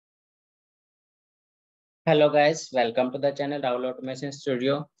Hello guys, welcome to the channel Rahul Automation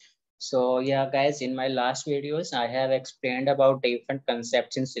Studio. So yeah guys, in my last videos, I have explained about different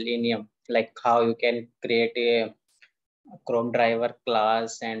concepts in Selenium, like how you can create a Chrome driver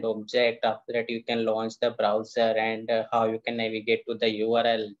class and object. After that, you can launch the browser and how you can navigate to the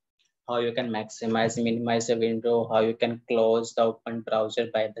URL, how you can maximize, minimize the window, how you can close the open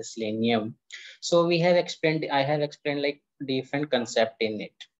browser by the Selenium. So I have explained like different concept in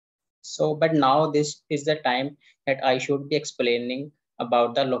it. So, but now this is the time that I should be explaining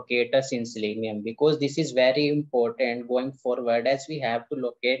about the locators in Selenium because this is very important going forward as we have to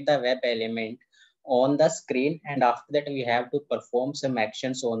locate the web element on the screen and after that we have to perform some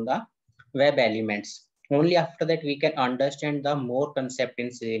actions on the web elements. Only after that we can understand the more concept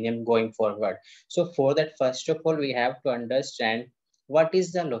in Selenium going forward. So for that, first of all, we have to understand what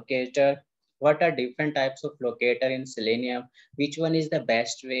is the locator, what are different types of locator in Selenium, which one is the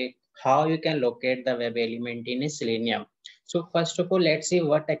best way, how you can locate the web element in a Selenium. So first of all, let's see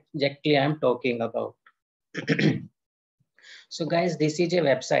what exactly I'm talking about. So guys, this is a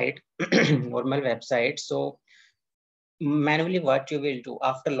website, normal website. So manually what you will do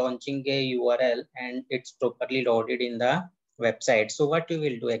after launching a URL and it's properly loaded in the website. So what you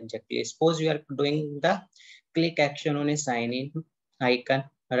will do exactly, suppose you are doing the click action on a sign in icon,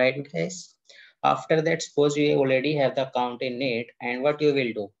 right guys? After that, suppose you already have the account in it and what you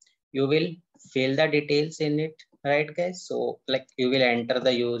will do, you will fill the details in it, right guys? So like you will enter the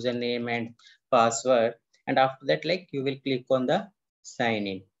username and password and after that like you will click on the sign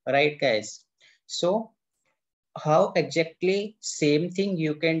in, right guys? So how exactly same thing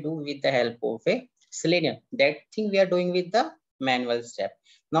you can do with the help of a Selenium. That thing we are doing with the manual step.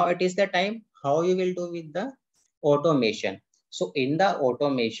 Now it is the time how you will do with the automation. So in the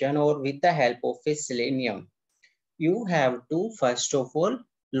automation or with the help of a Selenium, you have to first of all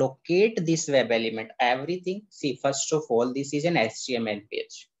locate this web element. Everything. See, first of all, this is an HTML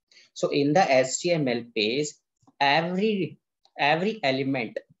page. So in the HTML page, every every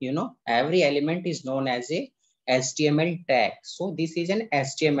element, every element is known as a HTML tag. So this is an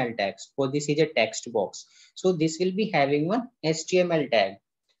HTML tag. So this is a text box. So this will be having one HTML tag.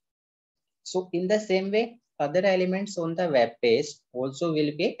 So in the same way, other elements on the web page also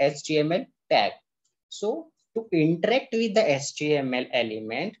will be HTML tag. So to interact with the HTML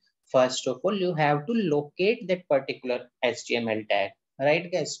element, first of all, you have to locate that particular HTML tag. Right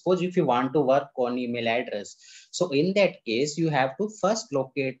guys, suppose if you want to work on email address. So in that case, you have to first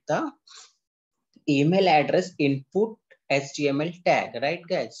locate the email address input HTML tag, right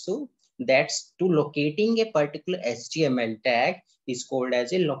guys? So that's to locating a particular HTML tag is called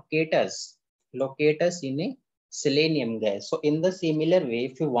as a locators in a Selenium guys. So in the similar way,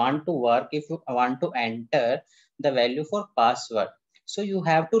 if you want to work, if you want to enter the value for password, so you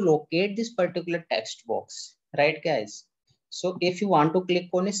have to locate this particular text box, right guys? So if you want to click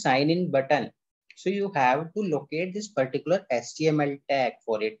on a sign in button, so you have to locate this particular HTML tag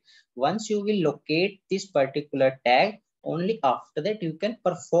for it. Once you will locate this particular tag, only after that you can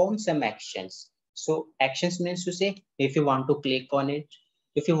perform some actions. So actions means to say, if you want to click on it,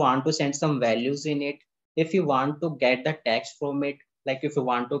 if you want to send some values in it, if you want to get the text from it, like if you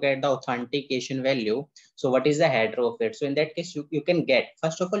want to get the authentication value, so what is the header of it? So in that case, you can get,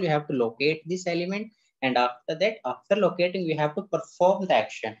 first of all, you have to locate this element. And after that, after locating, you have to perform the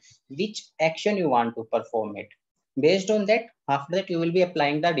action. Which action you want to perform it? Based on that, after that, you will be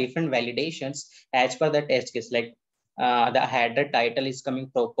applying the different validations as per the test case, like the header title is coming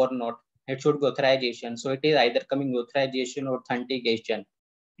proper or not. It should be authorization. So it is either coming authorization or authentication,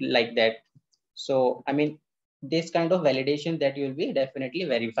 like that. So, I mean, this kind of validation that you will be definitely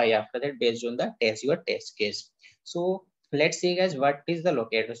verify after that based on the your test case. So let's see guys, what is the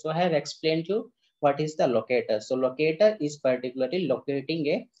locator? So I have explained you what is the locator. So locator is particularly locating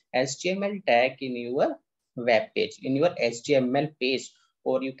a HTML tag in your web page, in your HTML page,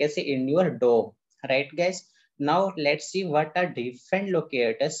 or you can say in your DOM, right guys? Now let's see what are different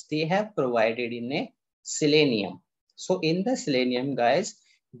locators they have provided in a Selenium. So in the Selenium guys,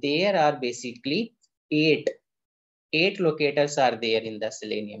 there are basically eight locators are there in the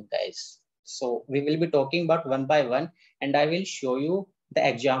Selenium guys. So we will be talking about one by one and I will show you the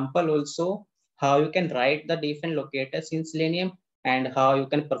example also how you can write the different locators in Selenium and how you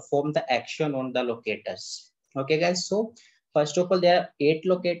can perform the action on the locators. Okay guys, so first of all, there are 8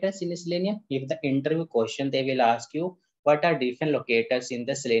 locators in Selenium. If the interview question, they will ask you what are different locators in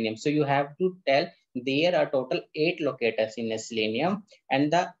the Selenium. So you have to tell there are total 8 locators in a Selenium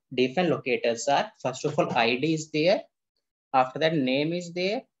and the different locators are, first of all, ID is there. After that, name is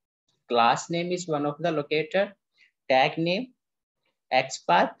there. Class name is one of the locator. Tag name,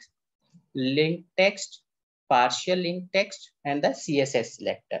 xpath, linkText, partial link text, and the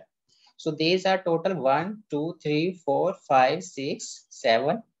cssSelector. So these are total 1, 2, 3, 4, 5, 6,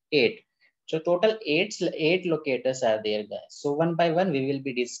 7, 8. So total eight locators are there, guys. So one by one, we will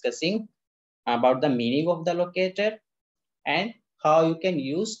be discussing about the meaning of the locator and how you can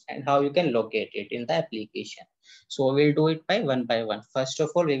use and how you can locate it in the application. So we'll do it by one. First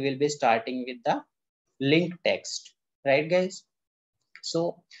of all, we will be starting with the link text, right, guys?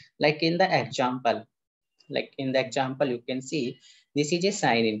 So like in the example, you can see this is a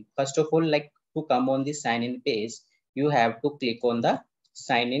sign in. First of all, like to come on the sign in page, you have to click on the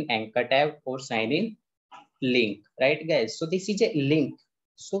sign in anchor tab or sign in link, right, guys? So this is a link.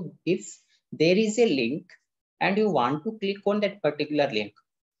 So if there is a link and you want to click on that particular link,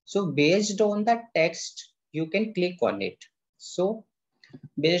 so based on the text, you can click on it. So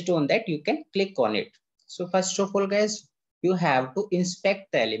based on that, you can click on it. So first of all, guys, you have to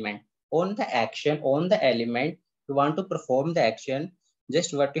inspect the element on the action on the element. You want to perform the action.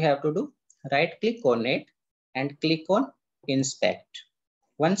 Just what you have to do, right click on it and click on inspect.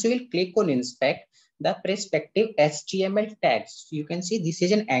 Once you will click on inspect, the respective HTML tags, you can see this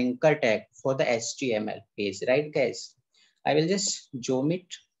is an anchor tag for the HTML page, right, guys? I will just zoom it,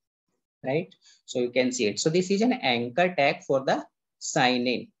 right? So you can see it. So this is an anchor tag for the sign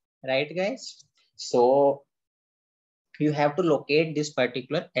in, right, guys? So you have to locate this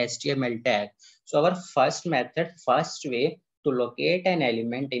particular HTML tag. So our first way to locate an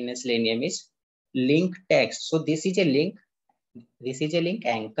element in a Selenium is link text. So this is a link. This is a link,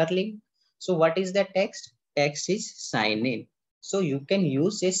 anchor link. So what is the text? Text is sign in. So you can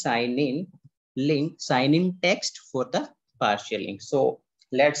use a sign in link, sign in text for the partial link. So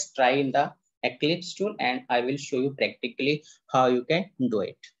let's try in the Eclipse tool and I will show you practically how you can do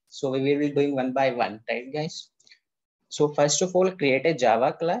it. So we will be doing one by one, right, guys? So first of all, create a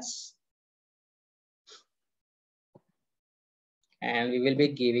Java class and we will be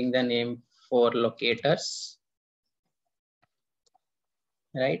giving the name for locators,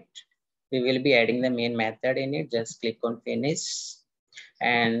 right? We will be adding the main method in it. Just click on finish.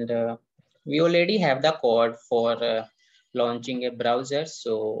 And we already have the code for launching a browser.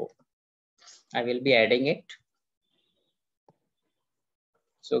 So I will be adding it.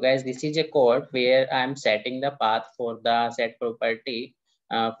 So guys, this is a code where I'm setting the path for the set property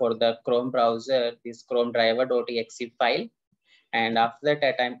for the Chrome browser, this Chrome driver.exe file. And after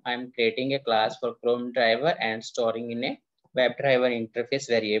that, I'm creating a class for Chrome driver and storing in a WebDriver interface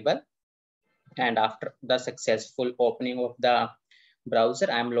variable. And after the successful opening of the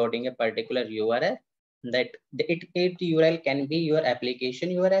browser, I'm loading a particular URL. That it URL can be your application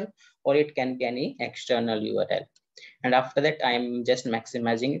URL or it can be any external URL. And after that, I'm just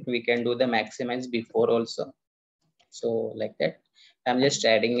maximizing it. We can do the maximize before also. So like that, I'm just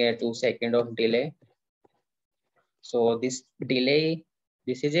adding a 2 second of delay. So this delay,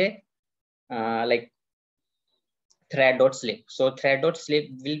 this is a like thread.slip. So thread.slip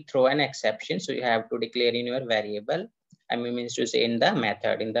will throw an exception. So you have to declare in your variable. I mean, means to say in the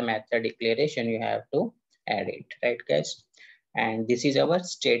method declaration, you have to add it, right, guys? And this is our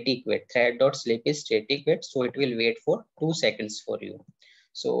static wait. Thread.slip is static wait. So it will wait for 2 seconds for you.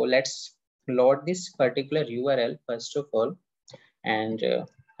 So let's load this particular URL first of all. And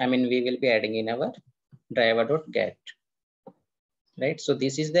I mean, we will be adding in our driver.get, right? So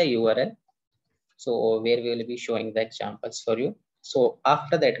this is the URL. So where we will be showing the examples for you. So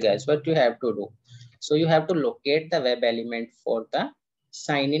after that, guys, what you have to do? So you have to locate the web element for the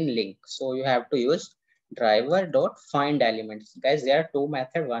sign in link. So you have to use driver.find elements. Guys, there are two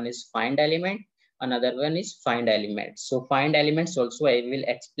methods. One is find element, another one is find element. So find elements also I will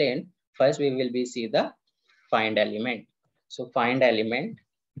explain. First, we will be see the find element. So find element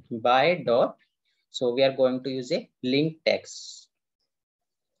by dot. So we are going to use a link text.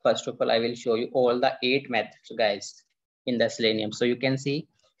 First of all, I will show you all the 8 methods, guys, in the Selenium. So you can see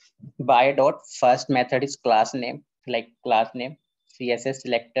by dot first method is class name, like class name,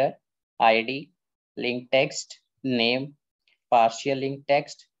 cssSelector, ID, link text, name, partial link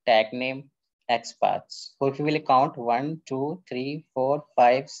text, tag name, xpaths. So if you will count 1, 2, 3, 4,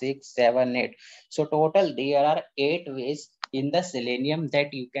 5, 6, 7, 8. So total there are 8 ways in the Selenium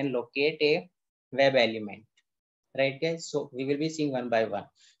that you can locate a web element. Right, guys? So we will be seeing one by one.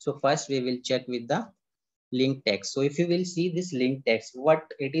 So first we will check with the link text. So if you will see this link text, what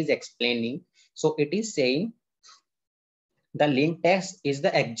it is explaining. So it is saying the link text is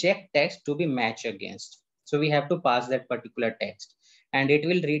the exact text to be matched against. So we have to pass that particular text and it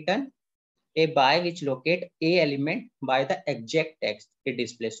will return a by which locate a element by the exact text it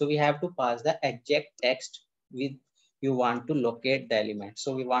displays. So we have to pass the exact text with you want to locate the element.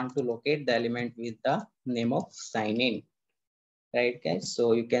 So we want to locate the element with the name of sign in, right guys?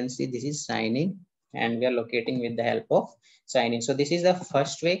 So you can see this is sign in and we are locating with the help of sign in. So this is the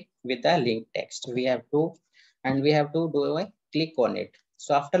first way with the link text. We have to do a click on it.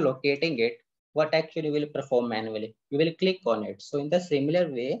 So after locating it, what actually will perform manually? You will click on it. So in the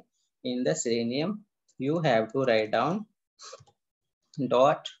similar way, in the Selenium, you have to write down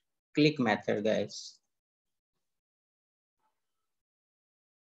dot click method, guys.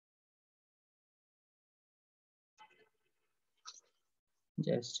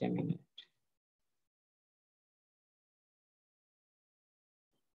 Just a minute.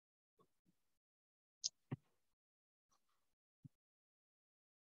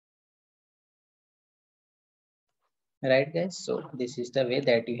 Right guys, so this is the way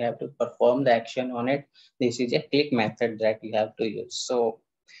that you have to perform the action on it. This is a click method that you have to use. So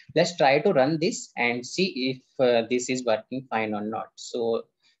let's try to run this and see if this is working fine or not. So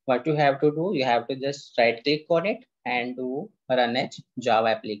what you have to do, you have to just right click on it and do run as Java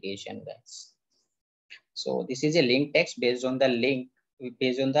application, guys. So this is a link text based on the link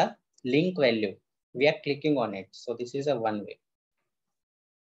value. We are clicking on it. So this is a one way.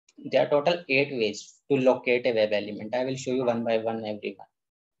 There are total 8 ways to locate a web element. I will show you one by one everyone.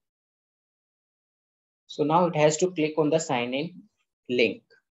 So now it has to click on the sign in link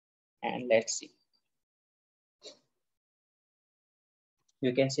and let's see.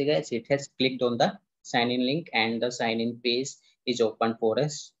 You can see guys, it has clicked on the sign in link and the sign in page is open for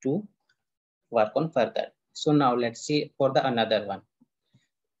us to work on further. So now let's see for the another one.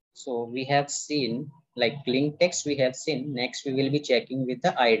 So we have seen like link text we have seen. Next we will be checking with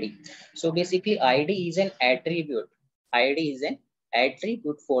the ID. So basically ID is an attribute. ID is an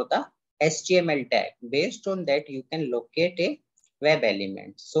attribute for the HTML tag. Based on that you can locate a web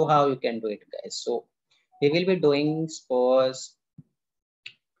element. So how you can do it guys? So we will be doing suppose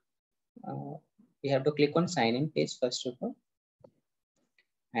we have to click on sign in page first of all.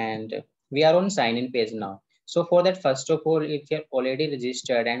 And we are on sign in page now. So for that, first of all, if you're already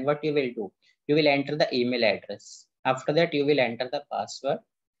registered and what you will do, you will enter the email address. After that, you will enter the password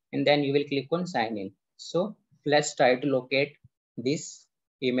and then you will click on sign in. So let's try to locate this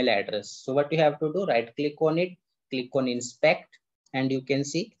email address. So what you have to do, right click on it, click on inspect and you can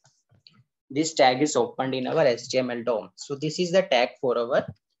see this tag is opened in our HTML DOM. So this is the tag for our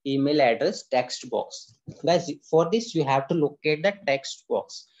email address text box. Guys, for this, you have to locate the text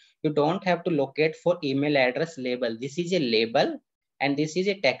box. You don't have to locate for email address label. This is a label and this is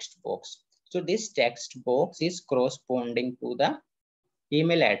a text box. So this text box is corresponding to the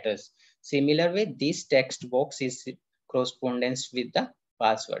email address. Similar way, this text box is correspondence with the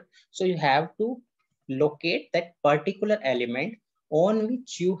password. So you have to locate that particular element on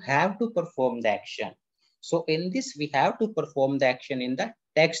which you have to perform the action. So in this, we have to perform the action in the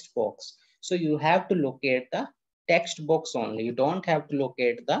text box. So you have to locate the text box only. You don't have to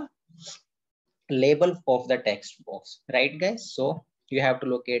locate the label of the text box, right guys? So you have to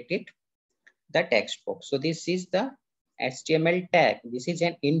locate it, the text box. So this is the HTML tag. This is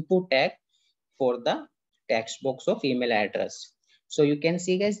an input tag for the text box of email address. So you can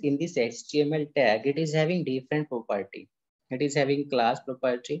see guys in this HTML tag, it is having different property. It is having class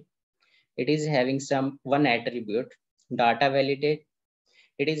property. It is having some one attribute, data validate.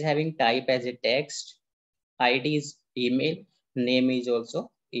 It is having type as a text, ID is email, name is also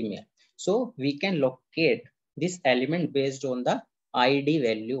email. So we can locate this element based on the ID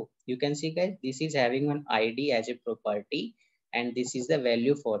value. You can see guys, this is having an ID as a property and this is the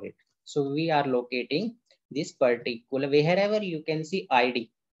value for it. So we are locating this particular, wherever you can see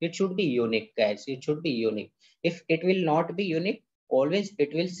ID, it should be unique guys, it should be unique. If it will not be unique, always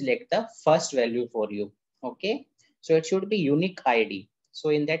it will select the first value for you. Okay, so it should be unique ID. So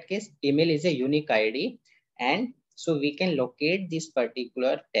in that case, email is a unique ID and so we can locate this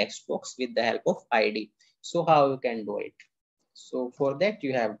particular text box with the help of ID. So how you can do it? So for that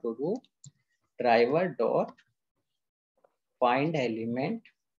you have to do driver dot find element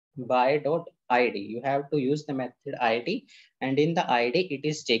by dot ID. You have to use the method ID and in the ID it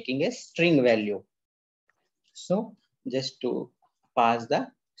is taking a string value. So just to pass the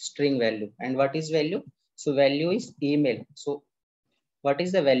string value. And what is value? So value is email. So what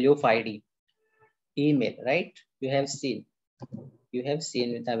is the value of ID? Email, right? You have seen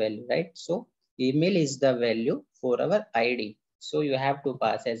with the value, right? So email is the value for our ID. So you have to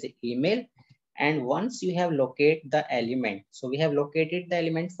pass as an email. And once you have located the element, so we have located the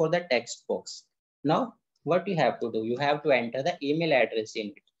element for the text box. Now what you have to do, you have to enter the email address in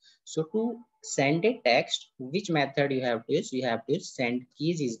it. So to send a text, which method you have to use? You have to use send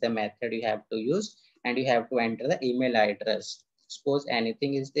keys is the method you have to use. and you have to enter the email address. Suppose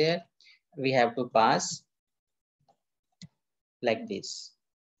anything is there, we have to pass like this,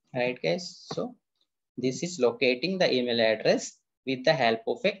 right guys? So this is locating the email address with the help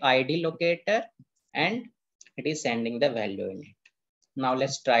of a ID locator, and it is sending the value in it. Now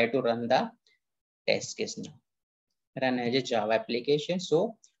let's try to run the test case now. Run as a Java application.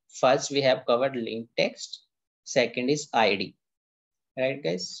 So first we have covered linkText, second is ID, right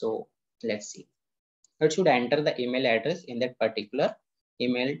guys? So let's see. It should enter the email address in that particular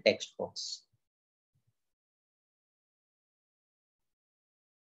email text box.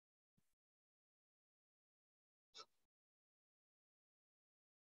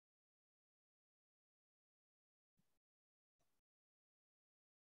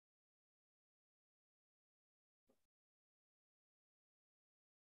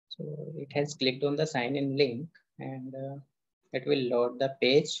 So it has clicked on the sign in link, and it will load the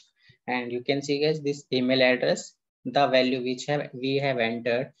page, and you can see guys this email address, the value which we have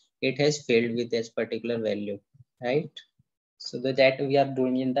entered, it has filled with this particular value, right? So that we are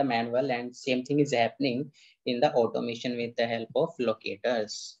doing in the manual, and same thing is happening in the automation with the help of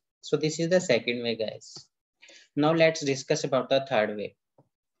locators. So this is the second way guys. Now let's discuss about the third way.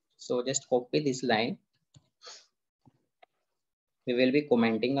 So just copy this line. We will be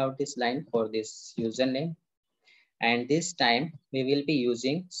commenting out this line for this username, and this time we will be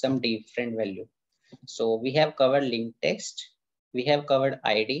using some different value. So we have covered linkText, we have covered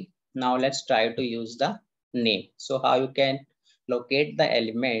ID. Now let's try to use the name. So how you can locate the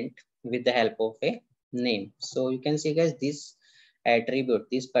element with the help of a name. So you can see guys this attribute,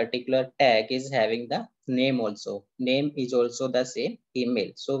 this particular tag is having the name also. Name is also the same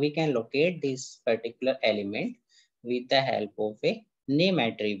email. So we can locate this particular element with the help of a name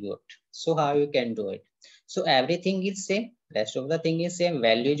attribute. So how you can do it? So everything is same, rest of the thing is same,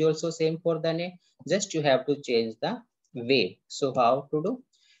 value is also same for the name, just you have to change the way. So how to do?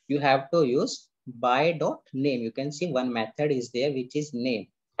 You have to use by dot name. You can see one method is there which is name.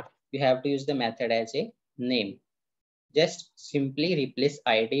 You have to use the method as a name. Just simply replace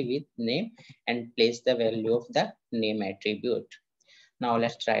ID with name and place the value of the name attribute. Now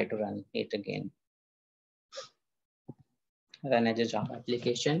let's try to run it again. Run as a Java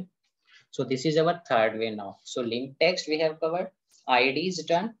application. So this is our third way now. So linkText we have covered, ID is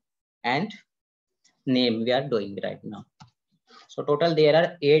done, and name we are doing right now. So total there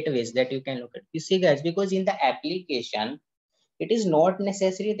are 8 ways that you can look at. You see guys, because in the application, it is not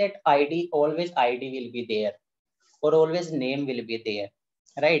necessary that always ID will be there, or always name will be there,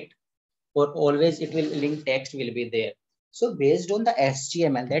 right? Or always it will link text will be there. So based on the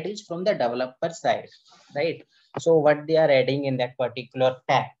HTML, that is from the developer side, right? So what they are adding in that particular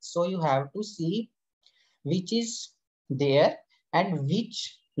tag. So you have to see which is there and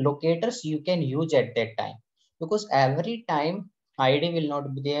which locators you can use at that time, because every time ID will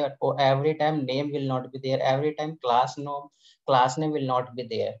not be there, or every time name will not be there, every time class name will not be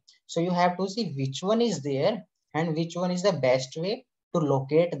there. So you have to see which one is there and which one is the best way to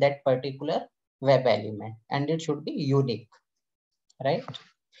locate that particular web element, and it should be unique, right?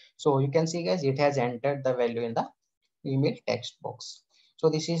 So you can see guys, it has entered the value in the email text box. So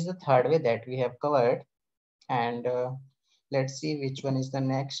this is the third way that we have covered, and let's see which one is the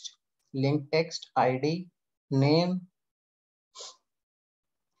next. LinkText, ID, name.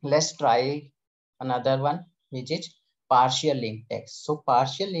 Let's try another one, which is partial link text. So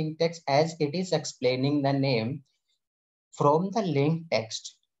partial link text, as it is explaining the name, from the link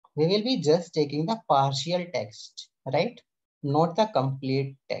text we will be just taking the partial text, right? Not the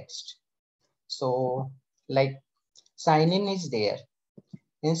complete text. So like sign in is there,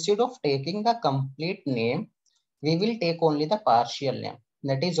 instead of taking the complete name, we will take only the partial name,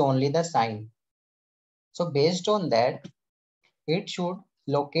 that is only the sign. So based on that, it should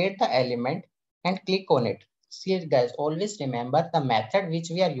locate the element and click on it. See it guys, always remember the method which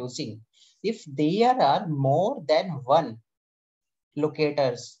we are using. If there are more than one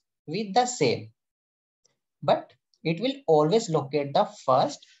locators with the same, but it will always locate the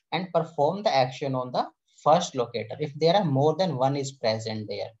first and perform the action on the first locator if there are more than one is present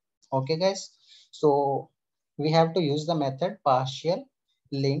there. Okay guys, so we have to use the method partial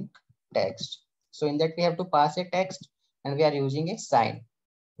link text. So in that we have to pass a text, and we are using a sign.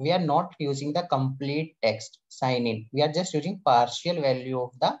 We are not using the complete text sign in, we are just using partial value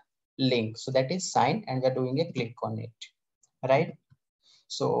of the link, so that is sign, and we are doing a click on it, right?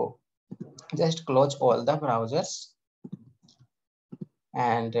 So just close all the browsers,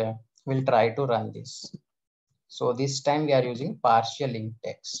 and we'll try to run this. So this time we are using partial link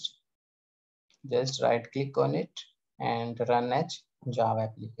text. Just right click on it and run as Java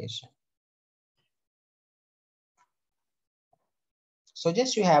application. So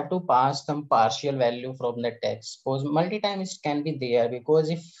just you have to pass some partial value from the text. Suppose multi-times can be there because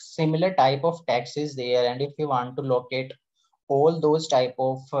if similar type of text is there and if you want to locate all those type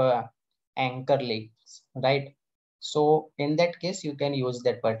of anchor links, right? So in that case, you can use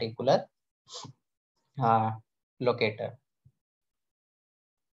that particular uh, locator.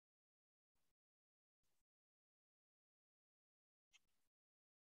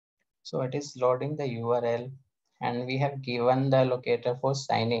 So it is loading the URL and we have given the locator for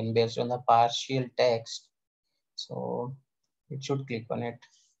sign in based on the partial text. So it should click on it.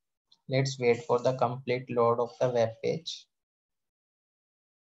 Let's wait for the complete load of the web page.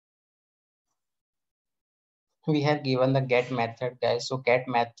 We have given the get method, guys. So get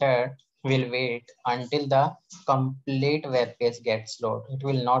method will wait until the complete web page gets loaded. It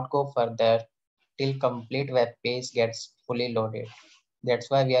will not go further till complete web page gets fully loaded.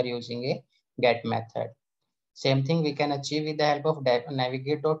 That's why we are using a get method. Same thing we can achieve with the help of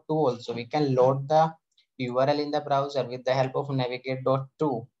navigate.to also. We can load the URL in the browser with the help of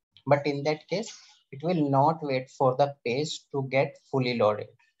navigate.to. But in that case, it will not wait for the page to get fully loaded,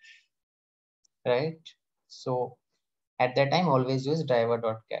 right? So at that time, always use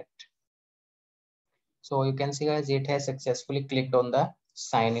driver.get. So you can see guys, it has successfully clicked on the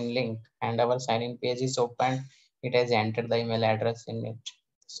sign in link and our sign in page is open. It has entered the email address in it.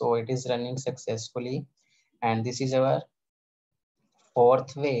 So it is running successfully. And this is our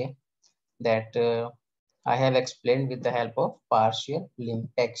fourth way that I have explained with the help of partial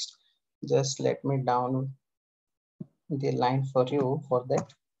link text. Just let me download the line for you for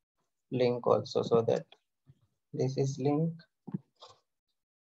that link also, so that this is link.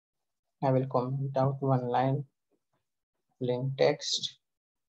 I will comment out one line, link text,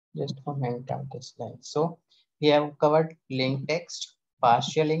 just comment out this line. So we have covered link text,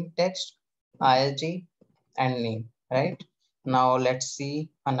 partial link text, ILG and name, right? Now let's see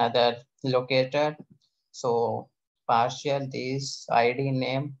another locator. So partial, this ID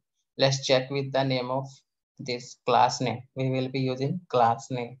name. Let's check with the name of this class name. We will be using class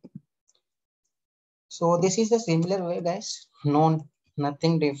name. So this is the similar way, guys. No,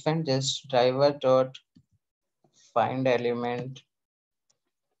 nothing different. Just driver dot find element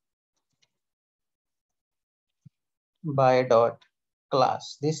by dot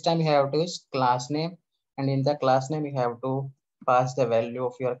class. This time you have to use class name, and in the class name you have to pass the value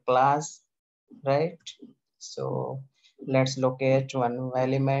of your class, right? So let's locate one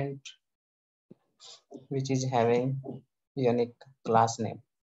element which is having unique class name.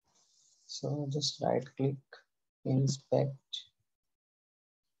 So just right click, inspect.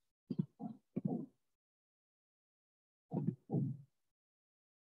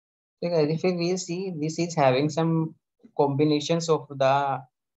 Okay, if we see, this is having some combinations of the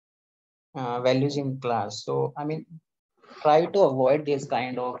values in class. So I mean, try to avoid this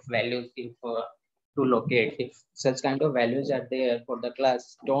kind of values if to locate. If such kind of values are there for the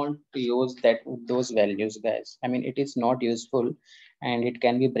class, don't use that those values, guys. I mean, it is not useful and it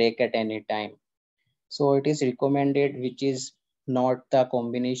can be break at any time. So it is recommended which is not the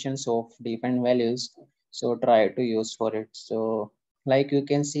combinations of different values. So try to use for it. So like you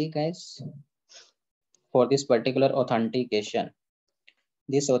can see, guys, for this particular authentication,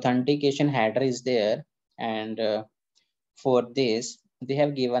 this authentication header is there, and for this they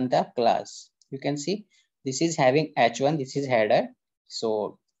have given the class. You can see this is having h1, this is header.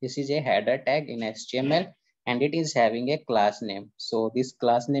 So this is a header tag in HTML and it is having a class name. So this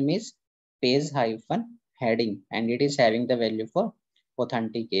class name is page hyphen heading and it is having the value for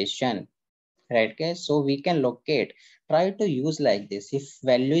authentication, right guys? So we can locate, try to use like this. If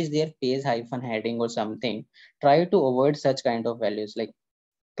value is there page hyphen heading or something, try to avoid such kind of values like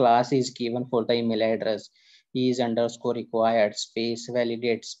class is given for the email address, is underscore required, space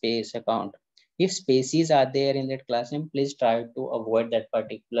validate, space account. If spaces are there in that class name, please try to avoid that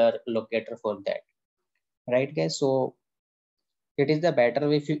particular locator for that, right guys? So it is the better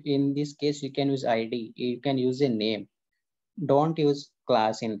way. If you, in this case, you can use ID, you can use a name, don't use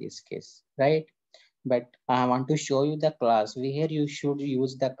class in this case, right? But I want to show you the class where you should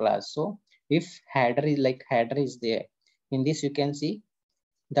use the class. So if header is like header is there, in this you can see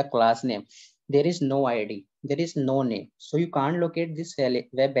the class name, there is no ID, there is no name. So you can't locate this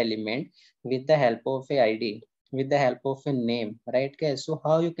web element with the help of a ID, with the help of a name, right guys? So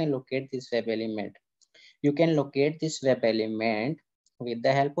how you can locate this web element? You can locate this web element with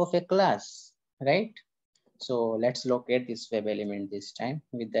the help of a class, right? So let's locate this web element this time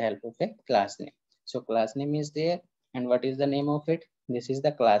with the help of a class name. So class name is there, and what is the name of it? This is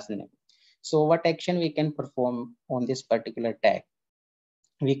the class name. So what action we can perform on this particular tag?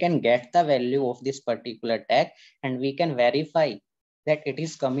 We can get the value of this particular tag and we can verify that it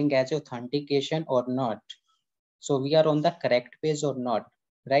is coming as authentication or not. So we are on the correct page or not,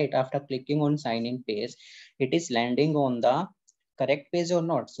 right? After clicking on sign in page, it is landing on the correct page or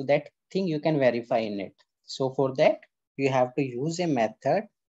not. So that thing you can verify in it. So for that, you have to use a method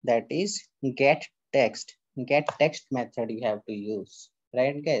that is get text method you have to use,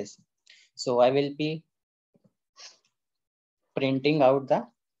 right guys? So I will be printing out the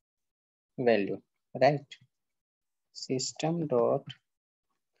value, right? System dot,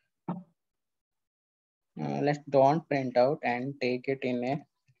 let's don't print out and take it in a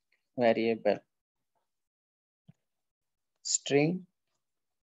variable string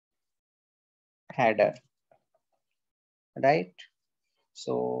header, right?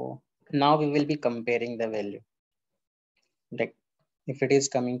 So now we will be comparing the value, like if it is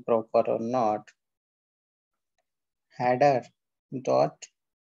coming proper or not. Header dot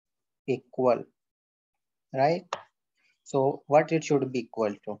equal, right? So what it should be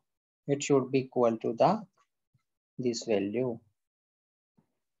equal to? It should be equal to the this value.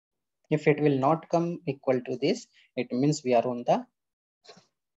 If it will not come equal to this, it means we are on the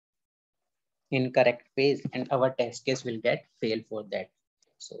incorrect page and our test case will get fail for that.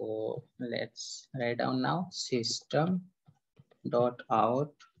 So let's write down now system dot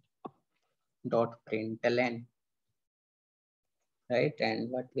out dot println, right?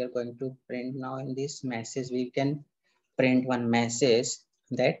 And what we are going to print now in this message, we can print one message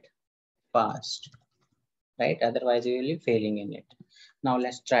that passed, right? Otherwise you will be failing in it. Now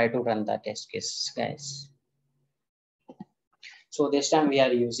let's try to run the test case, guys. So this time we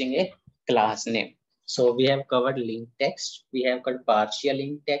are using a class name. So we have covered linkText, we have covered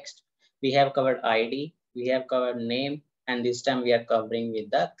partialLinkText, we have covered ID, we have covered name, and this time we are covering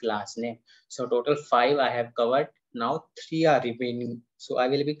with the class name. So total 5 I have covered. Now 3 are remaining. So I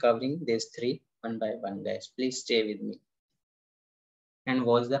will be covering these 3 one by one, guys. Please stay with me and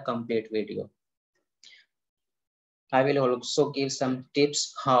watch the complete video. I will also give some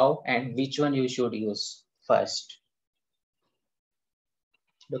tips how and which one you should use first.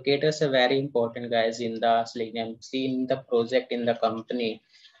 Locators are very important, guys, in the Selenium. See, in the project in the company,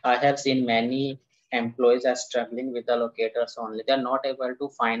 I have seen many employees are struggling with the locators only. They are not able to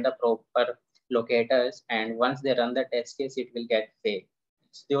find the proper locators, and once they run the test case, it will get failed.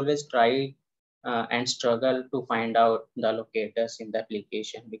 So they always try and struggle to find out the locators in the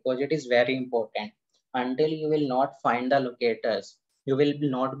application because it is very important. Until you will not find the locators, you will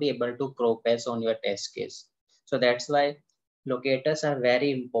not be able to progress on your test case. So that's why locators are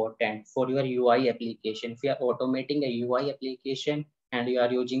very important for your UI application. If you are automating a UI application and you are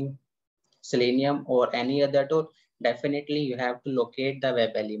using Selenium or any other tool, definitely you have to locate the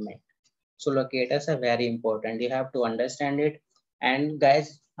web element. So locators are very important. You have to understand it. And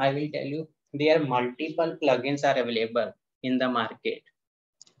guys, I will tell you, there are multiple plugins are available in the market,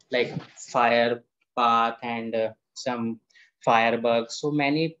 like Firepath and some Firebug. So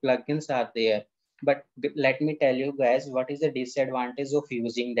many plugins are there. But let me tell you guys, what is the disadvantage of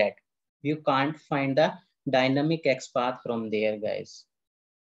using that? You can't find the dynamic XPath from there, guys.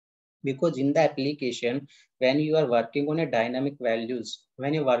 Because in the application, when you are working on a dynamic values,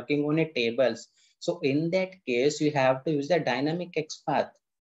 when you're working on a tables, so in that case, you have to use the dynamic XPath.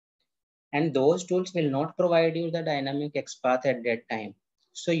 And those tools will not provide you the dynamic XPath at that time.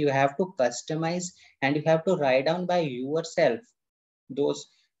 So you have to customize and you have to write down by yourself those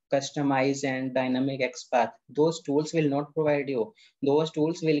customize and dynamic XPath. Those tools will not provide you. Those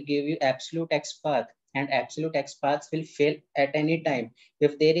tools will give you absolute XPath, and absolute XPaths will fail at any time.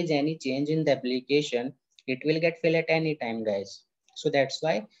 If there is any change in the application, it will get fail at any time, guys. So that's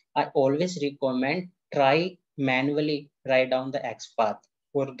why I always recommend try manually write down the XPath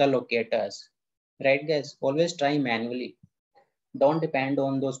for the locators. Right, guys? Always try manually. Don't depend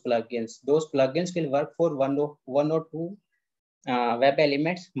on those plugins. Those plugins will work for one or two web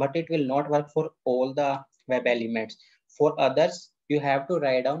elements, but it will not work for all the web elements. For others, you have to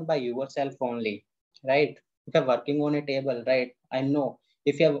write down by yourself only, right? If you're working on a table, right? I know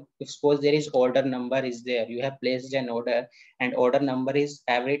if suppose there is order number is there, you have placed an order and order number is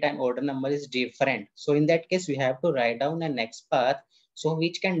every time order number is different. So in that case, we have to write down an XPath so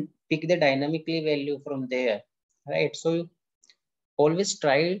which can pick the dynamically value from there, right? So you always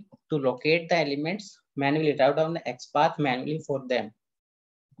try to locate the elements manually, write down the XPath manually for them,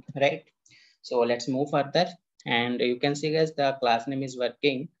 right? So let's move further, and you can see guys the class name is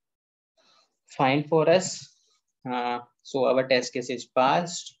working fine for us. So our test case is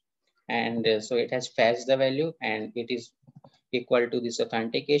passed, and so it has fetched the value and it is equal to this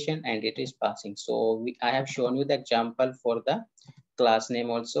authentication and it is passing. So I have shown you the example for the class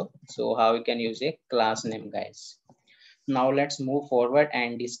name also. So how we can use a class name, guys. Now let's move forward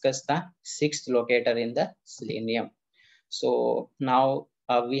and discuss the sixth locator in the Selenium. So now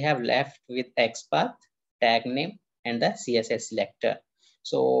we have left with XPath, tag name, and the CSS selector.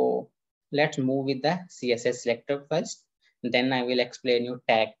 So let's move with the CSS selector first. Then I will explain you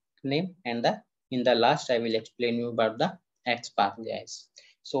tag name, and in the last I will explain you about the XPath, guys.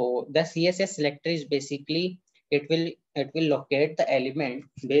 So the CSS selector is basically it will locate the element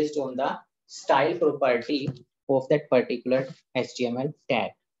based on the style property of that particular HTML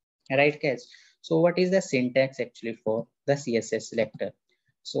tag. Right, guys? So what is the syntax actually for the CSS selector?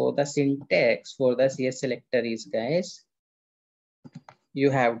 So the syntax for the CSS selector is, guys, you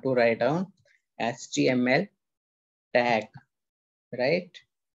have to write down HTML tag, right?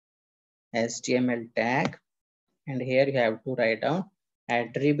 HTML tag, and here you have to write down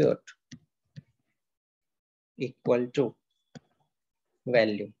attribute equal to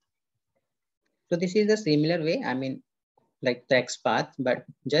value. So this is a similar way, I mean, like the XPath, but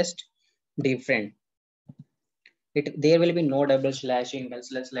just different. There will be no double slash, single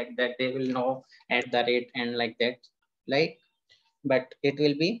slash like that. They will know at the rate and like that, like, but it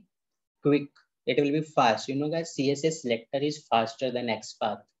will be quick. It will be fast. You know, guys, CSS selector is faster than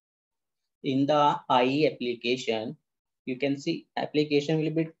XPath. In the IE application, you can see application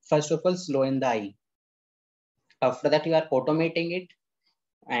will be first of all slow in the IE. After that, you are automating it,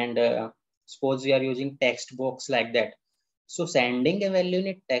 and suppose you are using text box like that. So sending a value in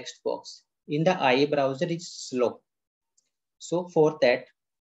a text box in the IE browser is slow. So for that,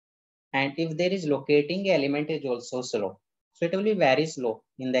 and if there is locating element is also slow, so it will be very slow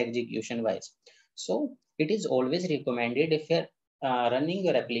in the execution wise. So it is always recommended if you're running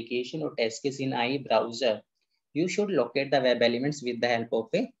your application or test case in IE browser, you should locate the web elements with the help of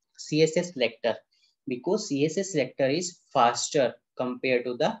a CSS selector, because CSS selector is faster compared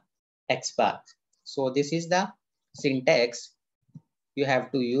to the XPath. So this is the syntax you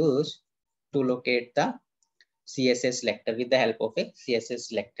have to use to locate the CSS selector with the help of a CSS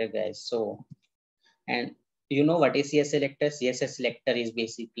selector, guys. So, and you know what is CSS selector? CSS selector is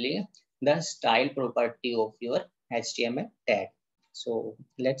basically the style property of your HTML tag. So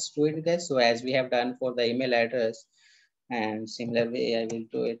let's do it, guys. So as we have done for the email address, and similar way I will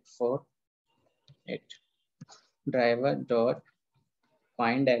do it for it. Driver dot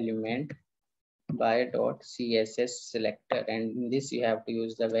find element by dot CSS selector, and in this you have to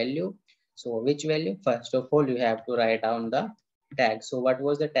use the value. So which value? First of all, you have to write down the tag. So what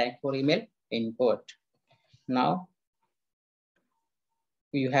was the tag for email? Input. Now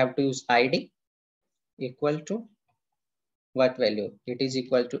you have to use ID equal to what value? It is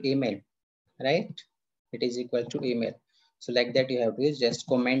equal to email, right? It is equal to email. So like that you have to use, just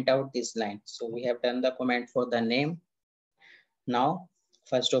comment out this line. So we have done the comment for the name. Now,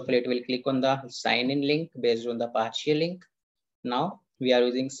 first of all, it will click on the sign in link based on the partial link. Now we are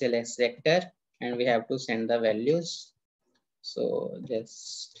using selector and we have to send the values. So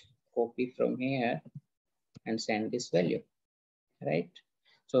just copy from here and send this value, right?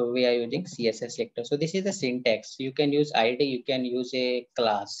 So we are using CSS selector. So this is the syntax. You can use ID, you can use a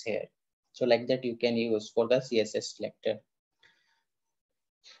class here. So like that you can use for the CSS selector.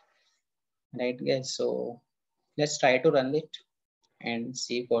 Right, guys? So let's try to run it and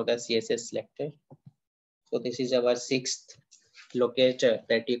see for the CSS selector. So this is our sixth locator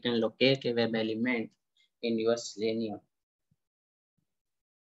that you can locate a web element in your Selenium.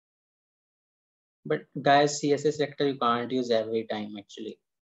 But guys, CSS selector you can't use every time actually,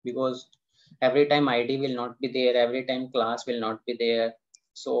 because every time ID will not be there, every time class will not be there.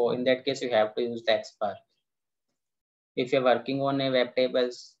 So in that case, you have to use the XPath. If you're working on a web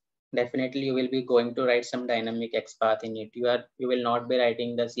tables, definitely you will be going to write some dynamic XPath in it. You will not be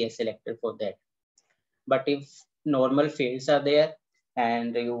writing the CSS selector for that. But if normal fields are there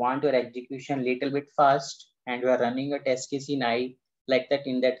and you want your execution little bit fast and you are running a test case in IE like that,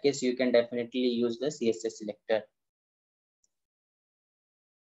 in that case, you can definitely use the CSS selector.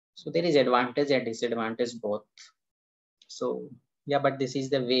 So there is advantage and disadvantage both. So yeah, but this is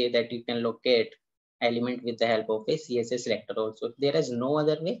the way that you can locate element with the help of a CSS selector also. If there is no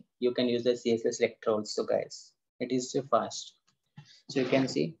other way, you can use the CSS selector also, guys. It is so fast. So you can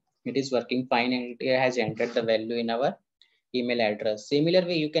see it is working fine and it has entered the value in our email address. Similar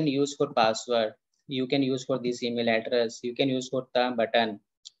way you can use for password. You can use for this email address. You can use for the button.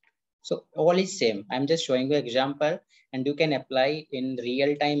 So all is same. I'm just showing you example and you can apply in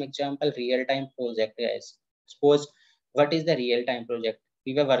real-time example, real-time project, guys. Suppose what is the real-time project?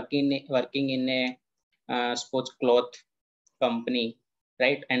 We were working in a sports cloth company,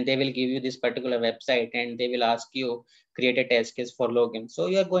 right? And they will give you this particular website and they will ask you create a test case for login. So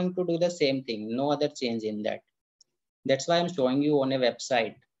you are going to do the same thing. No other change in that. That's why I'm showing you on a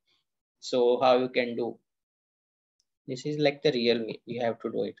website. So how you can do. This is like the real way you have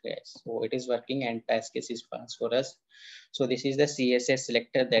to do it, guys. So it is working and task case is fast for us. So this is the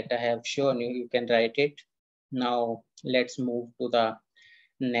cssSelector that I have shown you. You can write it. Now let's move to the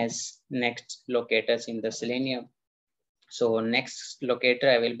next locators in the Selenium. So next locator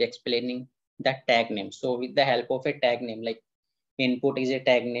I will be explaining the tag name. So with the help of a tag name, like input is a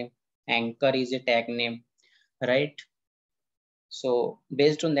tag name, anchor is a tag name, right? So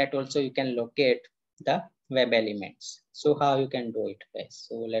based on that also you can locate the web elements. So how you can do it, guys?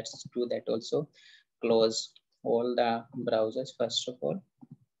 So let's do that also. Close all the browsers first of all.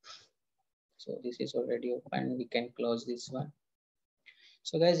 So this is already open. We can close this one.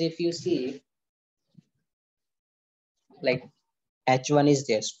 So guys, if you see like H1 is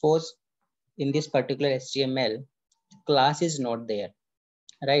there, suppose in this particular HTML class is not there,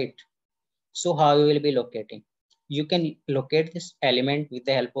 right? So how you will be locating? You can locate this element with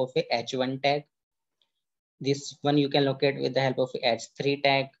the help of a H1 tag. This one you can locate with the help of a H3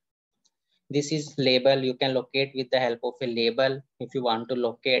 tag. This is label. You can locate with the help of a label. If you want to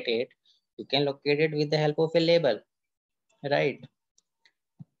locate it, you can locate it with the help of a label, right?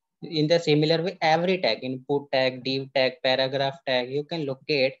 In the similar way, every tag, input tag, div tag, paragraph tag, you can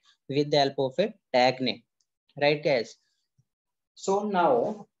locate with the help of a tag name, right, guys? So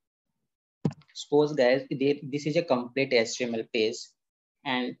now, suppose, guys, this is a complete HTML page,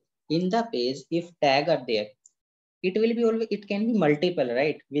 and in the page, if tag are there, it will be always, it can be multiple,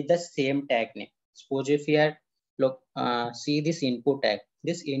 right, with the same tag name. Suppose if you are look see this input tag,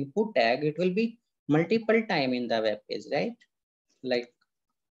 it will be multiple time in the web page, right? Like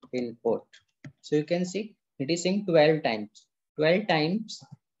input. So you can see it is saying 12 times. 12 times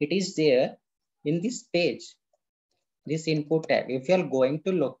it is there in this page, this input tag. If you are going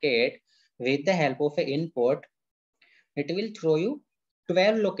to locate with the help of an input, it will throw you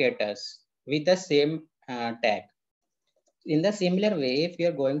 12 locators with the same tag. In the similar way, if you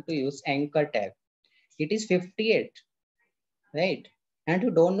are going to use anchor tag, it is 58, right? And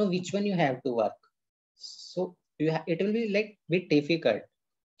you don't know which one you have to work. So it will be like bit difficult,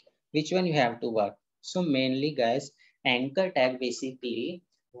 which one you have to work. So mainly, guys, anchor tag basically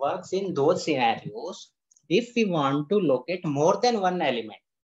works in those scenarios if we want to locate more than one element,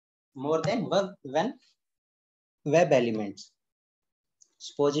 more than one web elements.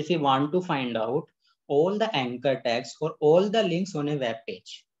 Suppose if we want to find out all the anchor tags for all the links on a web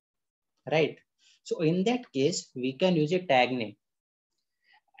page, right? So in that case, we can use a tag name.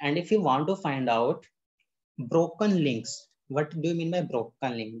 And if you want to find out broken links, what do you mean by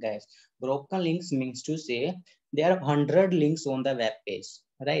broken link, guys? Broken links means to say there are 100 links on the web page,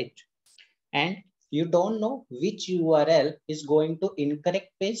 right? And you don't know which URL is going to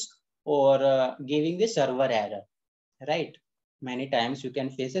incorrect page or giving the server error, right? Many times you can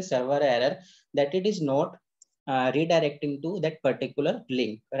face a server error that it is not redirecting to that particular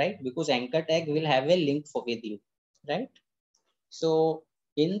link, right? Because anchor tag will have a link with you, right? So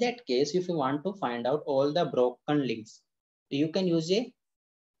in that case, if you want to find out all the broken links, you can use a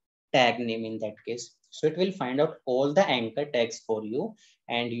tag name in that case. So it will find out all the anchor tags for you,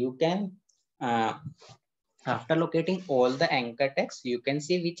 and you can, after locating all the anchor tags, you can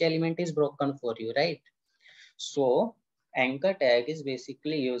see which element is broken for you, right? So anchor tag is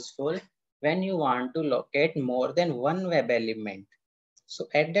basically useful when you want to locate more than one web element. So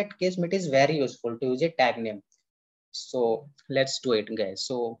at that case, it is very useful to use a tag name. So let's do it, guys.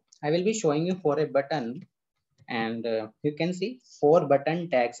 So I will be showing you for a button, and you can see 4 button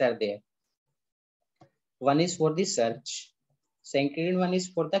tags are there. One is for the search, second one is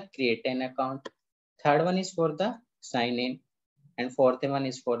for the create an account, third one is for the sign in, and fourth one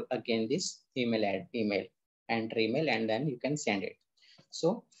is for again this email, enter email, and then you can send it.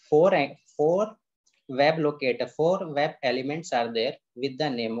 So four web elements are there with the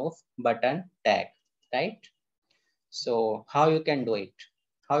name of button tag, right? So how you can do it,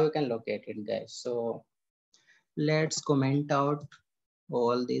 how you can locate it, guys? So let's comment out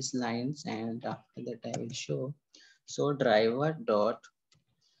all these lines, and after that I will show. So driver dot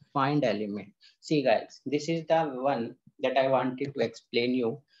find element. See, guys, this is the one that I wanted to explain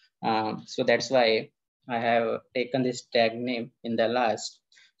you. So that's why I have taken this tag name in the last.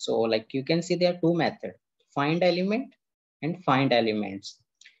 So like you can see there are two methods, find element and find elements.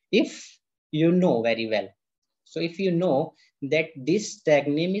 If you know very well, so if you know that this tag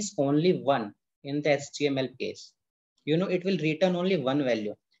name is only one in the HTML page, you know it will return only one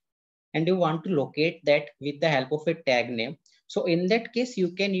value, and you want to locate that with the help of a tag name. So in that case,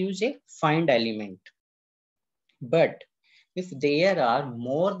 you can use a find element. But if there are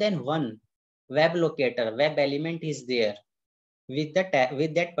more than one web locator, web element is there with the tag,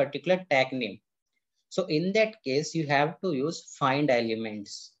 with that particular tag name. So in that case, you have to use find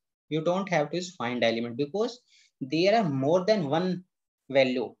elements. You don't have to use find element because there are more than one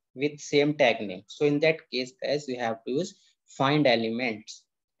value with same tag name. So in that case, guys, you have to use find elements.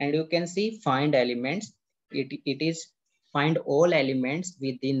 And you can see find elements. It is find all elements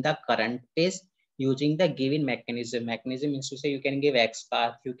within the current page using the given mechanism. Mechanism means to say you can give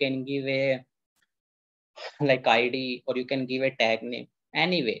xpath, you can give a like ID, or you can give a tag name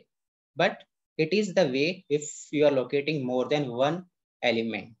anyway. But it is the way if you are locating more than one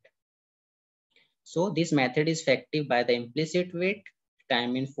element. So this method is effective by the implicit wait,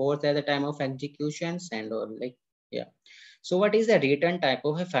 time in forth at the time of executions, and or like, yeah. So what is the return type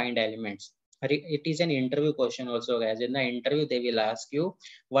of a find elements? It is an interview question also, guys. In the interview, they will ask you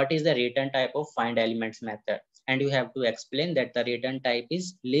what is the return type of find elements method, and you have to explain that the return type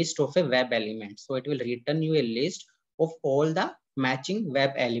is list of a web element. So it will return you a list of all the matching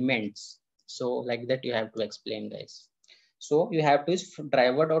web elements. So like that you have to explain, guys. So you have to use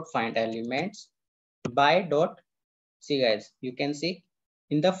driver.find elements by dot. See, guys, you can see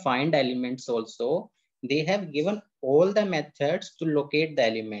in the find elements also, they have given all the methods to locate the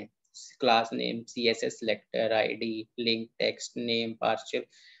element: class name, cssSelector, ID, linkText, name, partial,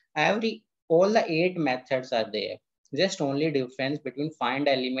 all the 8 methods are there. Just only difference between find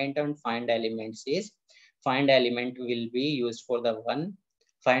element and find elements is find element will be used for the one,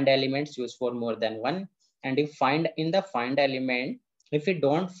 find elements used for more than one. And if find in the find element, if we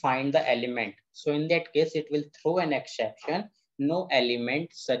don't find the element, so in that case it will throw an exception, no element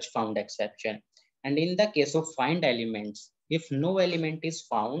such found exception. And in the case of find elements, if no element is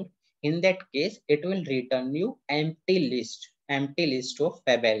found, in that case it will return you empty list of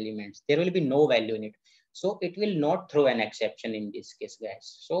web elements. There will be no value in it, so it will not throw an exception in this case,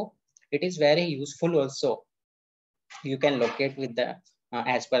 guys. So it is very useful also. You can locate with the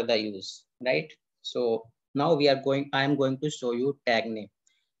as per the use, right? So now I am going to show you tag name.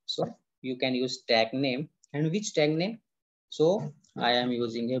 So you can use tag name. And which tag name? So I am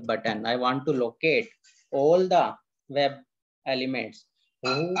using a button. I want to locate all the web elements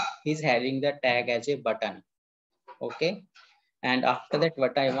who is having the tag as a button. Okay. And after that,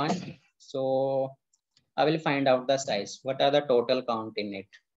 what I want, so I will find out the size. What are the total count in it,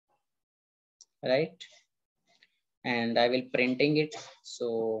 right? And I will printing it.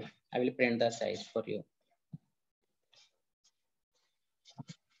 So I will print the size for you.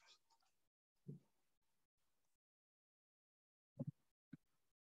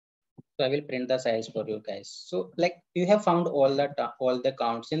 So I will print the size for you guys. So like you have found all the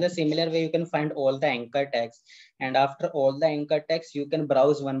counts. In the similar way, you can find all the anchor tags. And after all the anchor tags, you can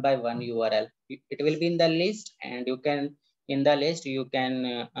browse one by one URL. It will be in the list, and you can in the list you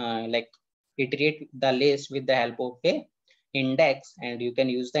can like iterate the list with the help of a index, and you can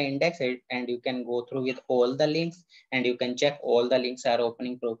use the index, and you can go through with all the links, and you can check all the links are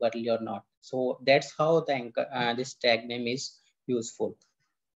opening properly or not. So that's how the anchor this tag name is useful.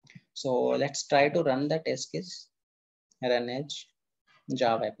 So let's try to run the test case, run as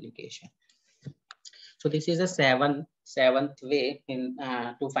Java application. So this is a seventh way in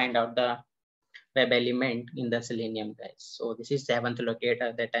to find out the web element in the Selenium, guys. So this is 7th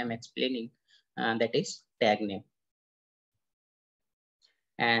locator that I'm explaining, that is tag name.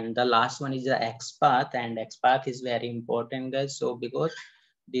 And the last one is the xpath, and xpath is very important, guys. So because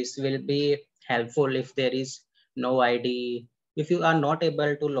this will be helpful if there is no ID, if you are not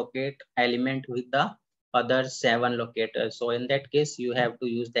able to locate element with the other 7 locators. So in that case, you have to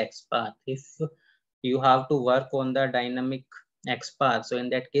use the xpath. If you have to work on the dynamic xpath, so in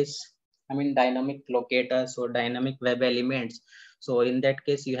that case, I mean dynamic locators or dynamic web elements. So in that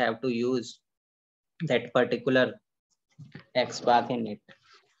case, you have to use that particular xpath in it.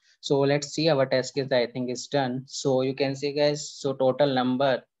 So let's see our test case. I think is done. So you can see, guys, so total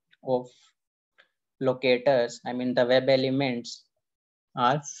number of locators, I mean the web elements,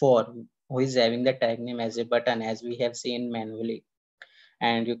 are 4, who is having the tag name as a button, as we have seen manually.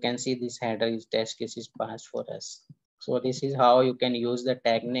 And you can see this header is test case is passed for us. So this is how you can use the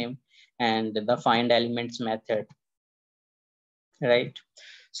tag name and the find elements method, right?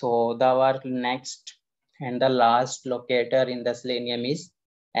 So our next and the last locator in the Selenium is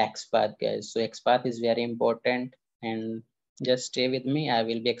xpath, guys. So xpath is very important, and just stay with me. I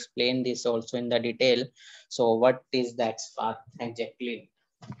will be explain this also in the detail. So what is the xpath exactly?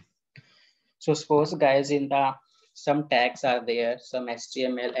 So suppose, guys, in the some tags are there, some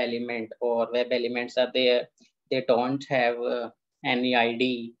HTML element or web elements are there. They don't have any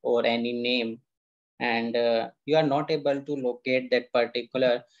ID or any name, and you are not able to locate that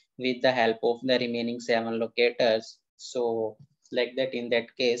particular with the help of the remaining 7 locators. So like that, in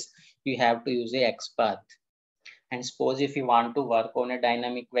that case, you have to use a xpath. And suppose if you want to work on a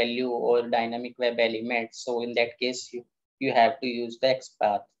dynamic value or dynamic web element, so in that case, you have to use the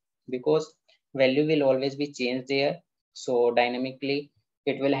xpath, because value will always be changed there. So dynamically,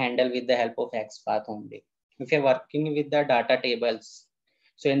 it will handle with the help of xpath only. If you're working with the data tables,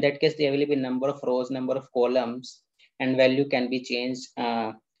 so in that case, there will be number of rows, number of columns, and value can be changed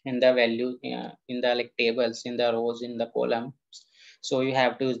in the value in the like tables, in the rows, in the column. So you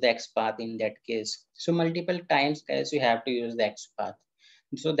have to use the xpath in that case. So multiple times, guys, you have to use the xpath.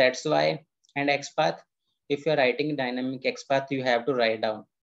 So that's why, and xpath, if you're writing dynamic xpath, you have to write down,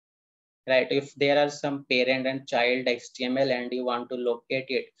 right? If there are some parent and child HTML and you want to locate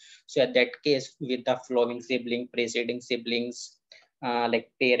it, so at that case, with the following sibling, preceding siblings, like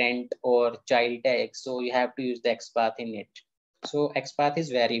parent or child tag, so you have to use the xpath in it. So xpath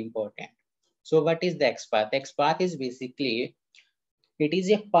is very important. So what is the xpath? Xpath is basically, it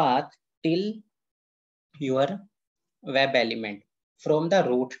is a path till your web element from the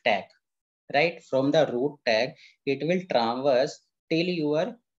root tag, right? From the root tag, it will traverse till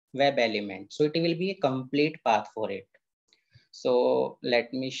your web element. So it will be a complete path for it. So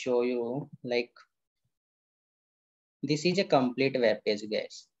let me show you, like, this is a complete web page,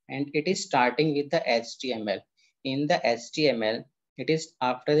 guys, and it is starting with the HTML. In the HTML, it is,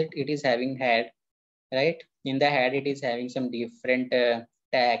 after that, it is having head, right? In the head, it is having some different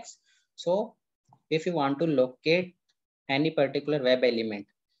tags. So if you want to locate any particular web element,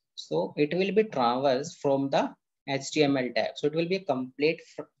 so it will be traversed from the HTML tag. So it will be a complete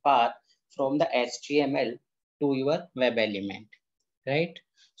path from the HTML to your web element, right?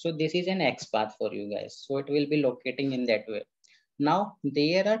 So this is an XPath for you guys. So it will be locating in that way. Now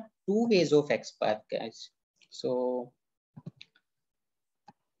there are two ways of XPath, guys. So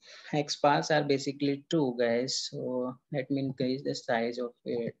XPaths are basically two, guys. So let me increase the size of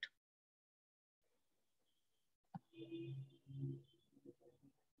it.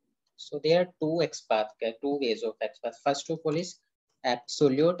 So there are two XPath, two ways of XPath. First of all is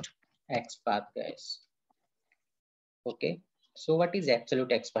absolute XPath, guys. Okay. So what is absolute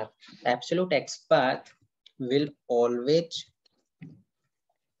XPath? Absolute XPath will always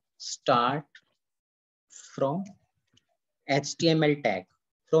start from HTML tag,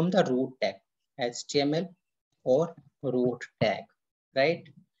 from the root tag, HTML or root tag, right?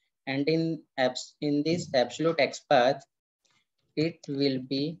 And in this absolute XPath, it will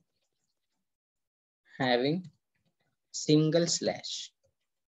be having single slash.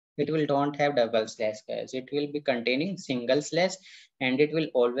 It will don't have double slash, guys. It will be containing single slash, and it will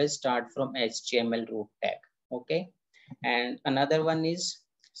always start from HTML root tag. Okay. And another one is,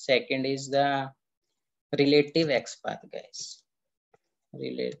 second is the relative XPath, guys.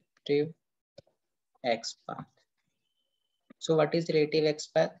 Relative XPath. So what is relative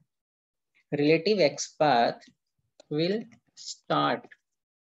XPath? Relative XPath will start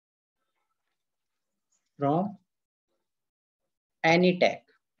from any tag.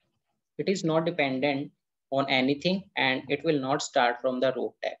 It is not dependent on anything, and it will not start from the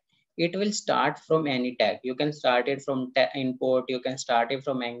root tag. It will start from any tag. You can start it from import, you can start it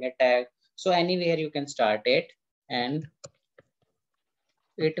from anchor tag. So anywhere you can start it, and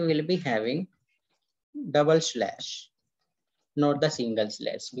it will be having double slash, not the single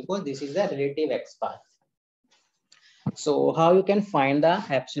slash, because this is the relative XPath. So how you can find the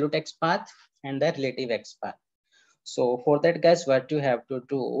absolute XPath and the relative XPath? So for that, guys, what you have to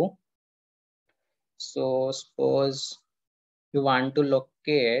do, so suppose you want to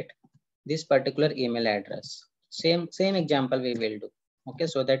locate this particular email address. Same example we will do. Okay,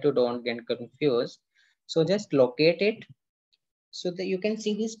 so that you don't get confused. So just locate it. So that you can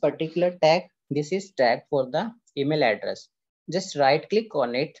see this particular tag. This is tag for the email address. Just right click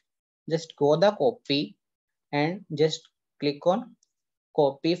on it. Just go the copy and just click on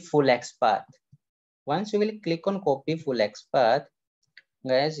copy full XPath. Once you will click on copy full XPath,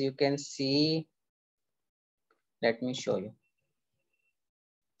 guys, you can see, let me show you.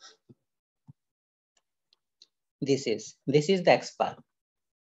 This is the XPath,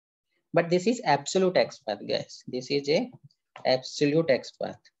 but this is absolute XPath, guys. This is a absolute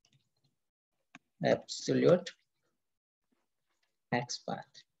XPath. Absolute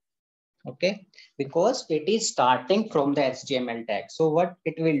XPath. Okay, because it is starting from the HTML tag. So what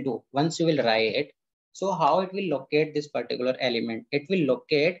it will do once you will write it, so how it will locate this particular element? It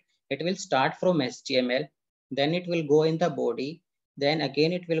will start from HTML, then it will go in the body, then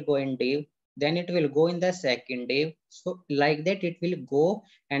again it will go in div, then it will go in the second div. So like that it will go,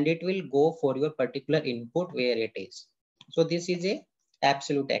 and it will go for your particular input where it is. So this is a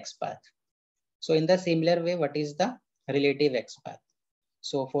absolute XPath. So in the similar way, what is the relative XPath?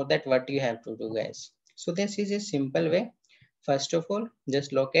 So for that, what you have to do, guys? So this is a simple way. First of all,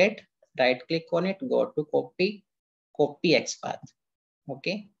 just locate, right click on it, go to copy XPath.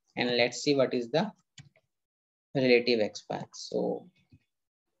 Okay, and let's see what is the relative XPath. So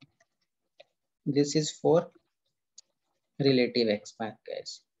this is for relative XPath,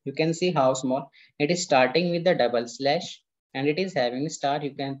 guys. You can see how small it is, starting with the double slash, and it is having star.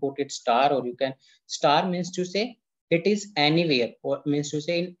 You can put it star, or you can star means to say it is anywhere, or means to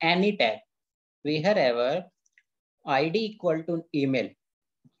say in any tag. Wherever ID equal to email,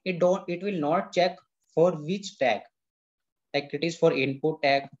 it will not check for which tag, like it is for input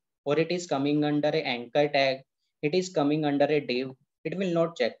tag, or it is coming under a anchor tag, it is coming under a div. It will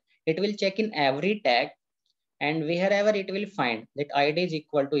not check. It will check in every tag, and wherever it will find that ID is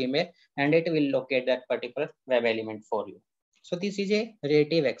equal to email, and it will locate that particular web element for you. So this is a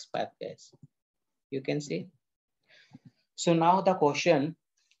relative XPath, guys. You can see. So now the question.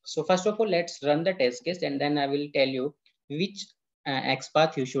 So first of all, let's run the test case, and then I will tell you which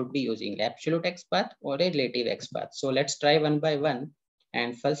XPath you should be using, absolute XPath or a relative XPath. So let's try one by one,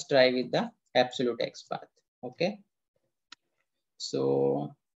 and first try with the absolute XPath. Okay.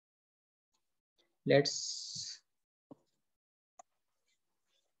 So let's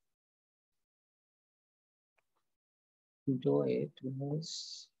do it.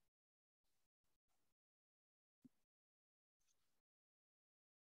 Let's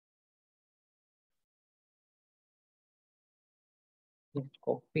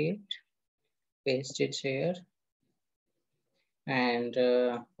copy it, paste it here, and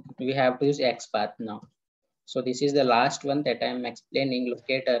we have to use XPath now. So this is the last one that I'm explaining.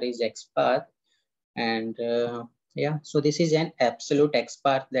 Locator is XPath, and yeah, so this is an absolute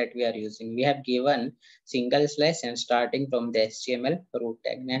XPath that we are using. We have given single slash and starting from the HTML root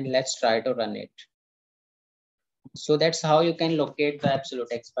tag, and let's try to run it. So that's how you can locate the absolute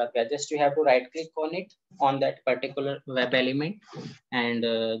XPath. Just you have to right click on it, on that particular web element, and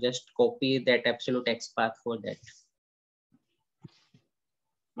just copy that absolute XPath for that.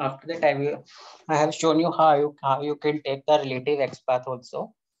 After that, I have shown you how you can take the relative XPath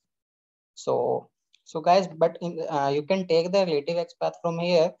also. So guys, but you can take the relative XPath from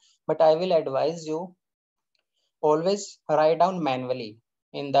here, but I will advise you always write down manually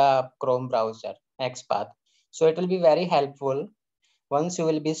in the Chrome browser XPath. So it will be very helpful once you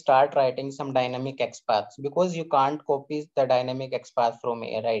will be start writing some dynamic XPaths, because you can't copy the dynamic XPath from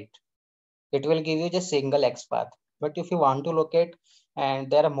here, right? It will give you just single XPath. But if you want to locate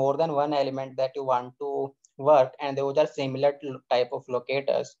and there are more than one element that you want to work, and those are similar type of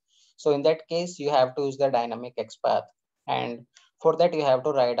locators, so in that case you have to use the dynamic XPath, and for that you have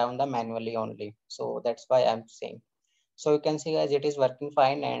to write down the manually only. So that's why I'm saying. So you can see, guys, it is working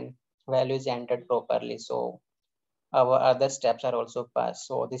fine and value is entered properly. So our other steps are also passed.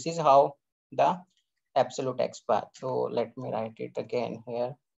 So this is how the absolute XPath. So let me write it again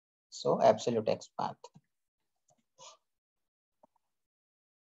here. So absolute XPath.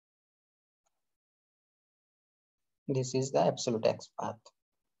 This is the absolute XPath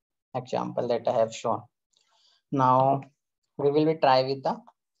example that I have shown. Now we will be try with the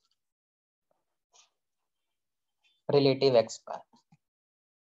relative XPath.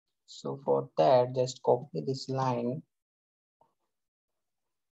 So for that, just copy this line.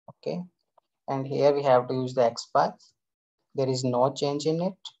 Okay. And here we have to use the XPath. There is no change in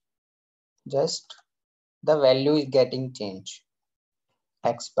it. Just the value is getting changed.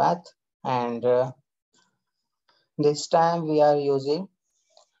 XPath. And this time we are using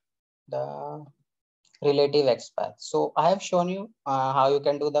the relative XPath. So I have shown you how you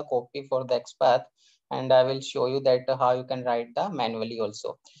can do the copy for the XPath, and I will show you that how you can write the manually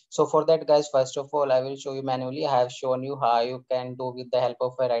also. So for that, guys, first of all, I will show you manually. I have shown you how you can do with the help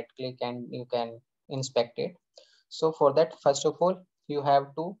of a right click, and you can inspect it. So for that, first of all, you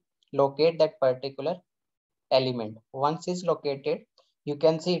have to locate that particular element. Once it's located, you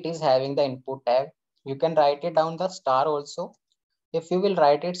can see it is having the input tag. You can write it down the star also. If you will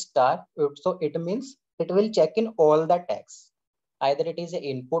write it star, so it means it will check in all the tags. Either it is an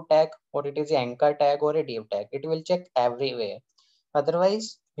input tag, or it is an anchor tag, or a div tag. It will check everywhere.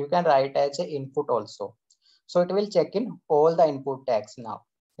 Otherwise, you can write as an input also. So it will check in all the input tags now.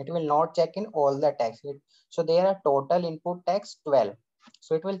 It will not check in all the tags. So there are total input tags 12.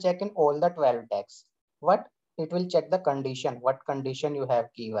 So it will check in all the 12 tags. What? It will check the condition, what condition you have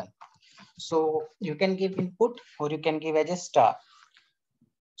given. So you can give input, or you can give as a star.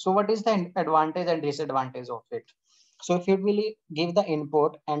 So what is the advantage and disadvantage of it? So if you will give the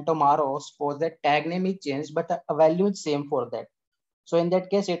input, and tomorrow suppose that tag name is changed, but a value is same for that. So in that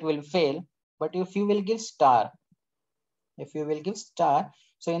case, it will fail. But if you will give star,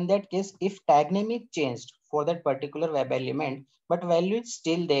 so in that case, if tag name is changed for that particular web element, but value is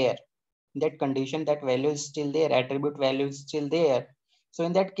still there, that condition, that value is still there, attribute value is still there. So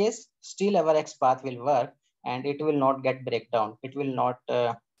in that case, still our XPath will work and it will not get breakdown. It will not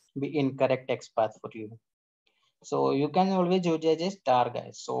be incorrect XPath for you. So you can always use as a star,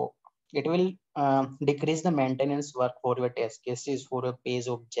 guys. So it will decrease the maintenance work for your test cases for your page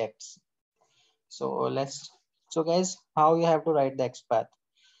objects. So guys, how you have to write the XPath?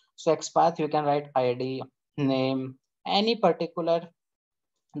 So XPath, you can write ID, name, any particular.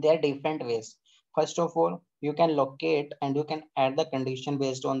 There are different ways. First of all, you can locate and you can add the condition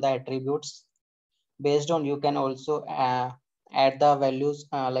based on the attributes. Based on, you can also add the values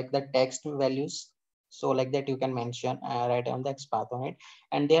like the text values. So like that you can mention write down the XPath on it.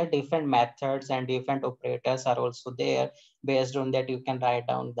 And there are different methods and different operators are also there. Based on that, you can write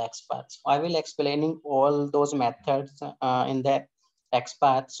down the XPath. So I will explaining all those methods in the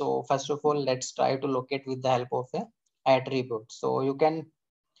XPath. So first of all, let's try to locate with the help of a attribute. So you can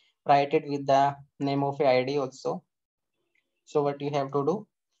write it with the name of a ID also. So what you have to do,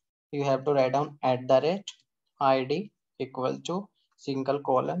 you have to write down @ID equal to single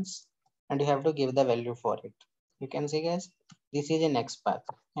colons, and you have to give the value for it. You can see, guys, this is an XPath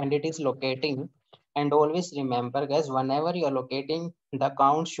and it is locating. And always remember, guys, whenever you are locating, the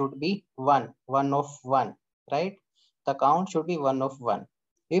count should be one of one, right? The count should be one of one.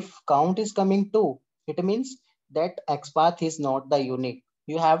 If count is coming two, it means that XPath is not the unique.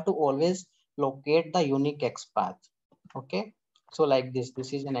 You have to always locate the unique XPath. Okay. So like this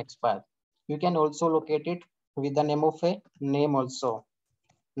is an XPath. You can also locate it with the name of a name also,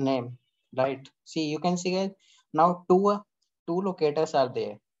 name, right? See, you can see, guys, now two locators are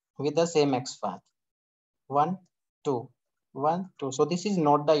there with the same XPath. 1, 2, 1, 2. So this is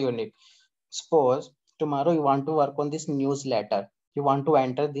not the unique. Suppose tomorrow you want to work on this newsletter. You want to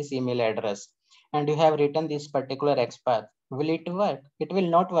enter this email address and you have written this particular XPath. Will it work? It will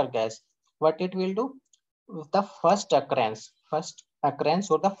not work, guys. What it will do? The first occurrence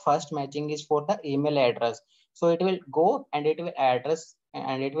or the first matching is for the email address. So it will go and it will address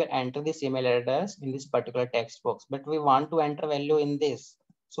and it will enter this email address in this particular text box. But we want to enter value in this.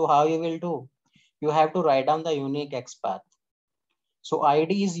 So how you will do? You have to write down the unique XPath. So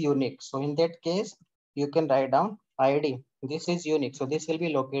ID is unique. So in that case, you can write down ID. This is unique. So this will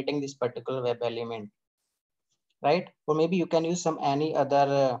be locating this particular web element, right? Or maybe you can use some any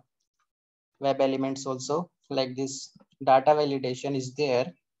other web elements also, like this data validation is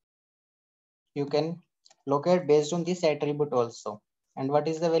there. You can locate based on this attribute also. And what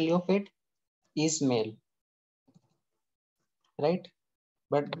is the value of it? Is mail, right?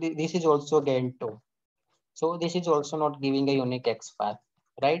 But this is also gain too. So this is also not giving a unique XPath,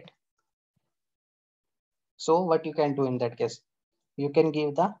 right? So what you can do in that case, you can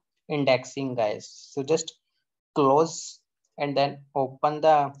give the indexing, guys. So just close and then open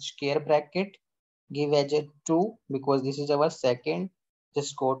the square bracket, give as a 2 because this is our second.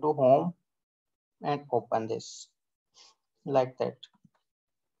 Just go to home and open this like that.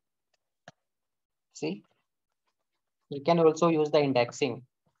 See, you can also use the indexing.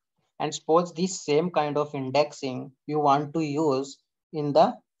 And suppose this same kind of indexing you want to use in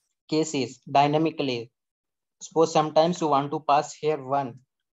the cases dynamically. Suppose sometimes you want to pass here 1,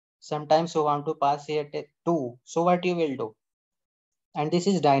 sometimes you want to pass here 2. So what you will do? And this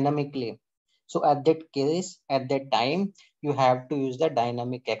is dynamically. So at that case, at that time, you have to use the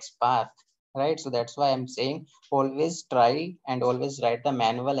dynamic XPath, right? So that's why I'm saying always try and always write the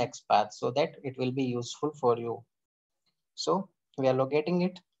manual XPath so that it will be useful for you. So we are locating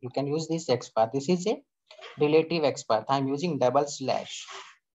it. You can use this XPath. This is a relative XPath. I'm using double slash.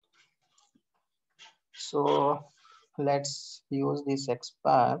 So let's use this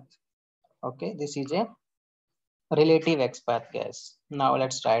XPath. Okay, this is a relative XPath, guys. Now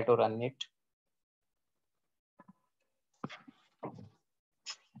let's try to run it.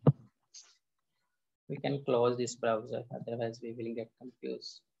 We can close this browser, otherwise we will get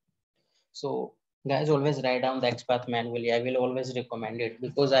confused. So guys, always write down the XPath manually. I will always recommend it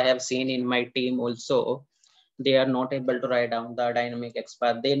because I have seen in my team also, they are not able to write down the dynamic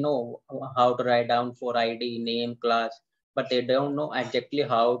XPath. They know how to write down for ID, name, class, but they don't know exactly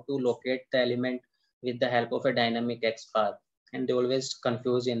how to locate the element with the help of a dynamic XPath. And they always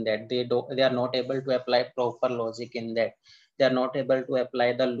confuse in that. They are not able to apply proper logic in that. They are not able to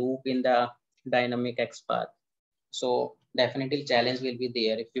apply the loop in the dynamic XPath. So definitely challenge will be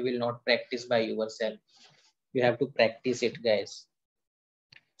there if you will not practice by yourself. You have to practice it, guys.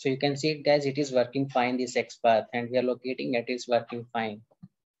 So you can see it, guys, it is working fine, this XPath, and we are locating it is working fine.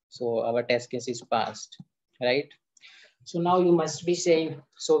 So our test case is passed, right? So now you must be saying,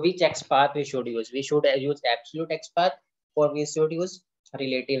 so which XPath we should use? We should use absolute XPath or we should use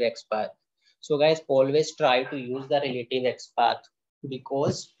relative XPath. So guys, always try to use the relative XPath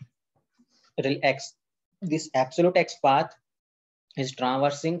because this absolute XPath is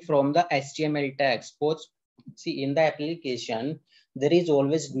traversing from the HTML tag. Suppose, see, in the application, there is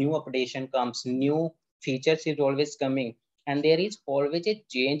always new updation comes, new features is always coming, and there is always a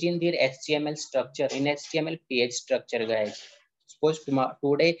change in their HTML structure, in HTML page structure, guys. Suppose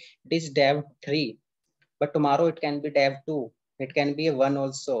today it is dev 3, but tomorrow it can be dev 2, it can be a 1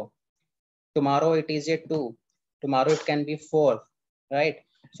 also. Tomorrow it is a 2, tomorrow it can be 4, right?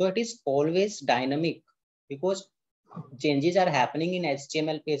 So it is always dynamic because changes are happening in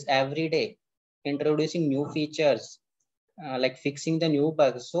HTML page every day, introducing new features, like fixing the new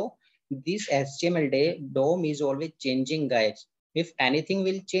bugs. So this HTML DOM is always changing, guys. If anything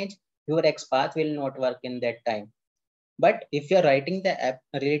will change, your XPath will not work in that time. But if you're writing the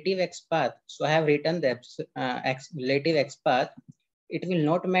relative XPath, so I have written the relative XPath, it will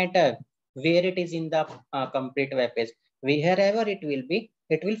not matter where it is in the complete web page. Wherever it will be,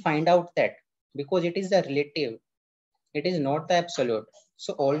 it will find out that because it is the relative. It is not the absolute.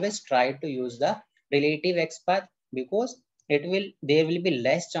 So always try to use the relative XPath because there will be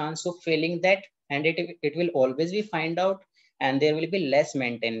less chance of failing that, and it will always be find out, and there will be less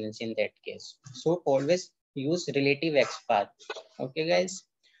maintenance in that case. So always use relative XPath. Okay, guys.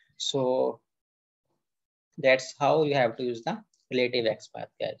 So that's how you have to use the relative XPath,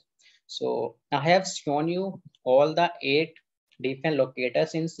 guys. So I have shown you all the 8 different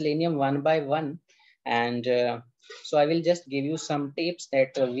locators in Selenium one by one, and so I will just give you some tips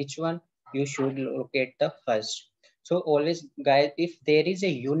that which one you should locate the first. So always, guys, if there is a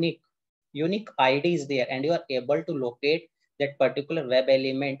unique ID is there and you are able to locate that particular web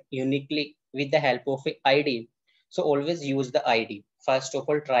element uniquely with the help of a ID, so always use the ID. First of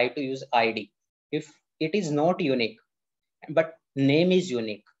all, try to use ID. If it is not unique, but name is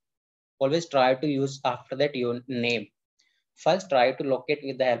unique, always try to use after that your name. First, try to locate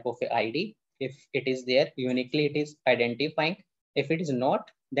with the help of a ID. If it is there uniquely, it is identifying. If it is not,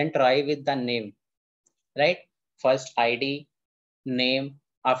 then try with the name, right? First ID, name.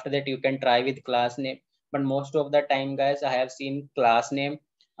 After that, you can try with class name. But most of the time, guys, I have seen class name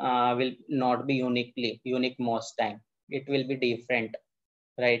will not be unique most time. It will be different,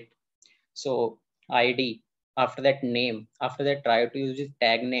 right? So ID, after that name, after that try to use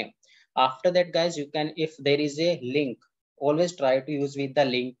tag name. After that, guys, you can, if there is a link, always try to use with the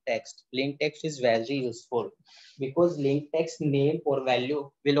link text. Link text is very useful because link text name or value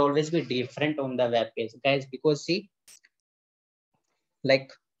will always be different on the web page, guys, because see,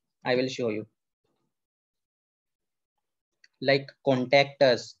 like I will show you, like contact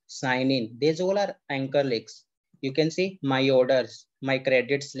us, sign in, these all are anchor links. You can see my orders, my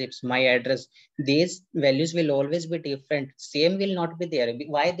credit slips, my address. These values will always be different. Same will not be there.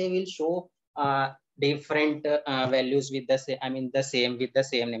 Why they will show different values with the same, I mean the same with the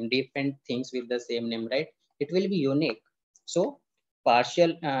same name, different things with the same name, right? It will be unique. So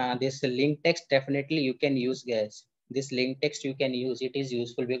partial, this link text definitely you can use, guys. This link text you can use. It is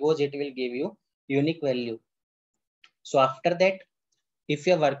useful because it will give you unique value. So after that, if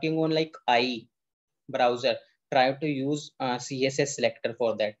you're working on like IE browser, try to use cssSelector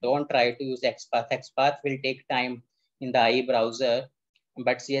for that. Don't try to use XPath. XPath will take time in the IE browser,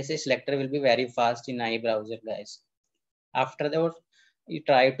 but cssSelector will be very fast in IE browser, guys. After that, you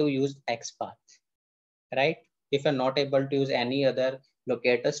try to use XPath, right? If you're not able to use any other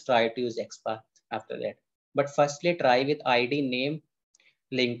locators, try to use XPath after that. But firstly, try with ID, name,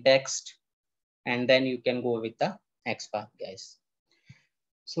 link text, and then you can go with the XPath, guys.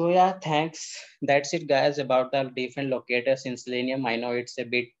 So yeah, thanks. That's it, guys, about the different locators in Selenium. I know it's a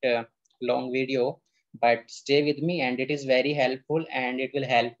bit long video, but stay with me, and it is very helpful, and it will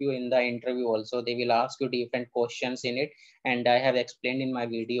help you in the interview also. They will ask you different questions in it, and I have explained in my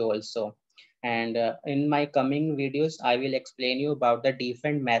video also. And in my coming videos, I will explain you about the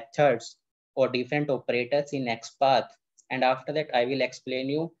different methods or different operators in XPath. And after that, I will explain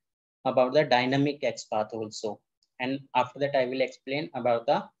you about the dynamic XPath also. And after that, I will explain about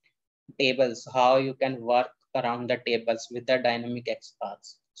the tables, how you can work around the tables with the dynamic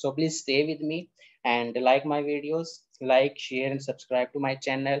XPaths. So please stay with me and like my videos, like, share, and subscribe to my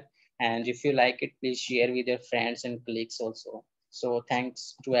channel. And if you like it, please share with your friends and colleagues also. So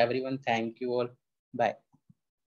thanks to everyone. Thank you all. Bye.